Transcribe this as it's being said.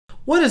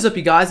What is up,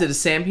 you guys? It is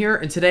Sam here,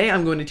 and today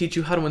I'm going to teach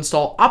you how to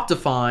install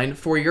Optifine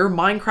for your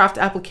Minecraft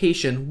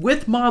application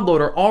with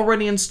ModLoader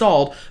already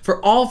installed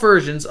for all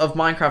versions of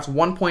Minecraft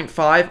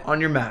 1.5 on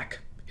your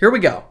Mac. Here we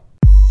go.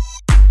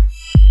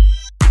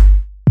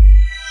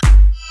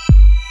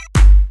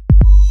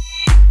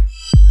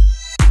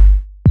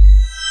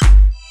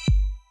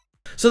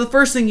 So the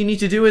first thing you need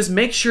to do is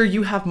make sure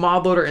you have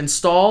ModLoader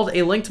installed.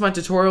 A link to my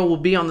tutorial will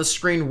be on the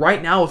screen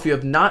right now if you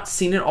have not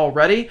seen it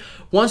already.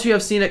 Once you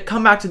have seen it,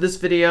 come back to this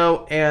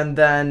video and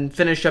then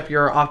finish up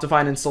your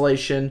Optifine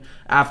installation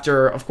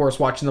after, of course,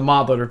 watching the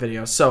ModLoader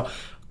video. So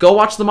go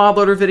watch the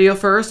ModLoader video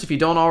first. If you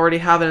don't already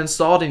have it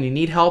installed and you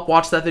need help,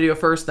 watch that video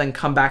first, then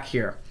come back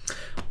here.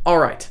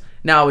 Alright,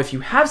 now if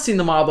you have seen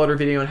the ModLoader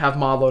video and have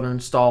ModLoader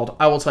installed,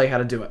 I will tell you how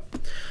to do it.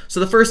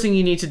 So the first thing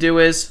you need to do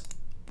is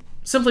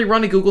simply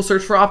run a Google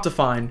search for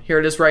Optifine. Here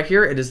it is right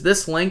here. It is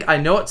this link. I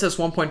know it says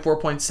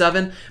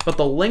 1.4.7, but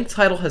the link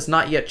title has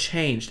not yet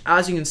changed.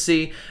 As you can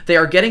see, they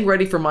are getting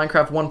ready for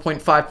Minecraft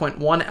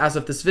 1.5.1 as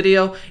of this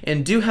video,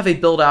 and do have a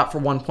build out for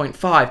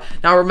 1.5.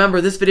 Now remember,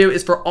 this video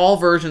is for all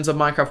versions of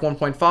Minecraft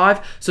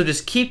 1.5, so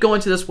just keep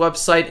going to this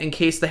website in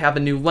case they have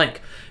a new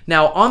link.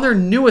 Now, on their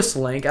newest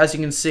link, as you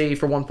can see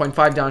for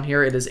 1.5 down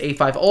here, it is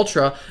A5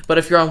 Ultra, but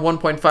if you're on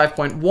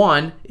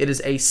 1.5.1, it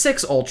is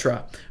A6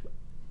 Ultra.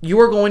 You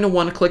are going to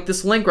want to click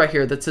this link right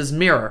here that says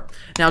mirror.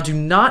 Now, do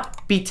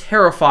not be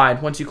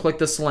terrified once you click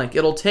this link.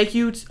 It'll take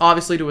you,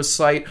 obviously, to a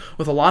site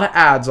with a lot of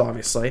ads,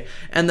 obviously,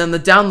 and then the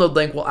download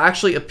link will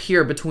actually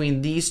appear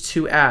between these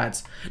two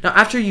ads. Now,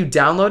 after you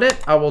download it,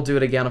 I will do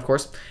it again, of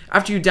course.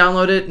 After you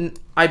download it,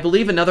 I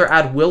believe another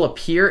ad will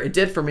appear. It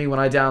did for me when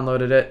I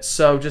downloaded it,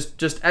 so just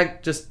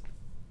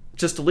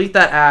delete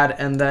that ad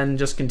and then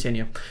just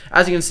continue.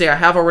 As you can see, I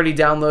have already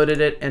downloaded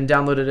it and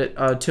downloaded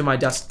it to my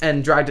desk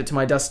and dragged it to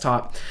my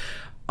desktop.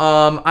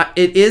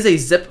 It is a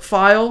zip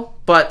file,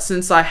 but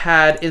since I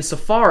had in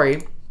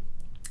Safari,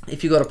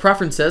 if you go to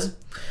Preferences,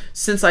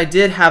 since I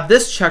did have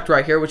this checked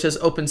right here, which is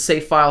Open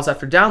Save Files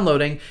after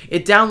downloading,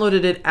 it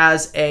downloaded it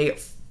as a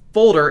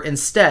folder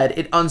instead.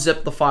 It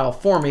unzipped the file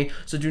for me,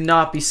 so do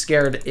not be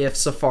scared if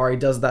Safari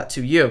does that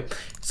to you.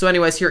 So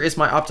anyways, here is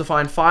my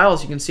Optifine file.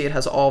 As you can see, it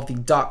has all of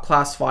the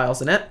 .class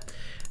files in it.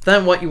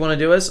 Then what you want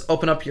to do is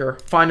open up your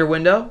Finder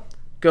window,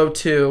 go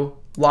to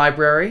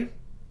Library,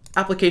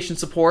 Application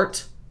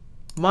Support,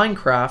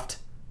 Minecraft,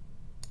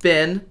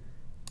 bin,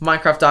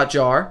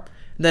 Minecraft.jar,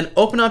 then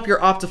open up your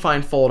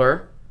Optifine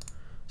folder,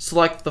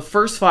 select the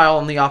first file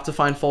in the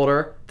Optifine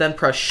folder, then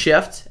press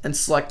Shift and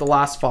select the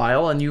last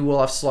file, and you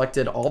will have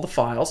selected all the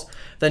files,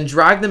 then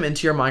drag them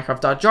into your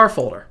Minecraft.jar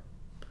folder.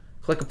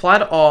 Click Apply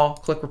to All,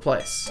 click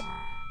Replace,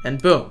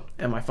 and boom,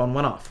 and my phone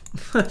went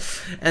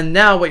off. And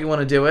now what you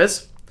want to do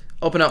is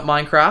open up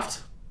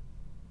Minecraft,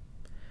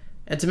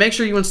 and to make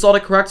sure you installed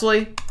it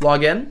correctly,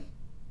 log in.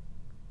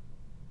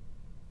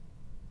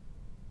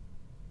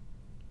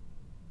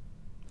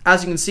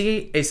 As you can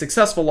see, a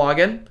successful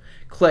login.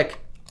 Click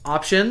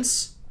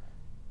Options,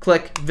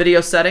 click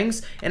Video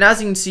Settings, and as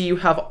you can see, you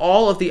have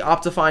all of the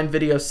Optifine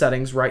video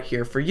settings right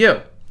here for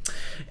you.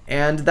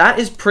 And that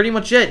is pretty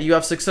much it. You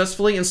have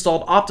successfully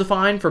installed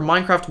Optifine for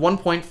Minecraft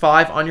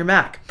 1.5 on your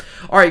Mac.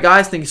 Alright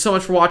guys, thank you so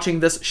much for watching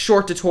this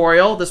short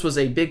tutorial. This was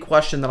a big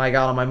question that I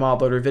got on my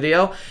ModLoader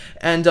video.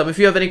 And if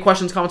you have any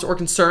questions, comments, or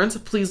concerns,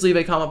 please leave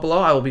a comment below.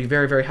 I will be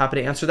very, very happy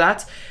to answer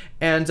that.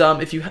 And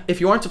if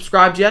you aren't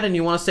subscribed yet and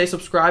you want to stay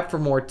subscribed for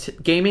more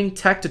gaming,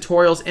 tech,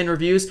 tutorials, and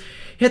reviews,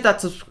 hit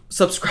that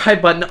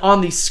subscribe button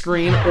on the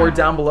screen or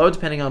down below,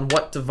 depending on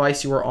what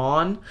device you are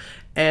on.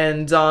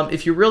 And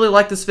if you really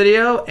like this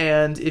video,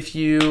 and if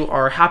you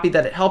are happy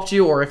that it helped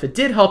you, or if it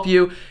did help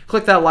you,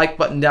 click that like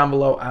button down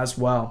below as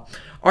well.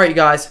 Alright, you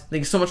guys, thank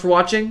you so much for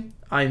watching.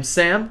 I'm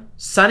Sam,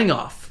 signing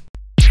off.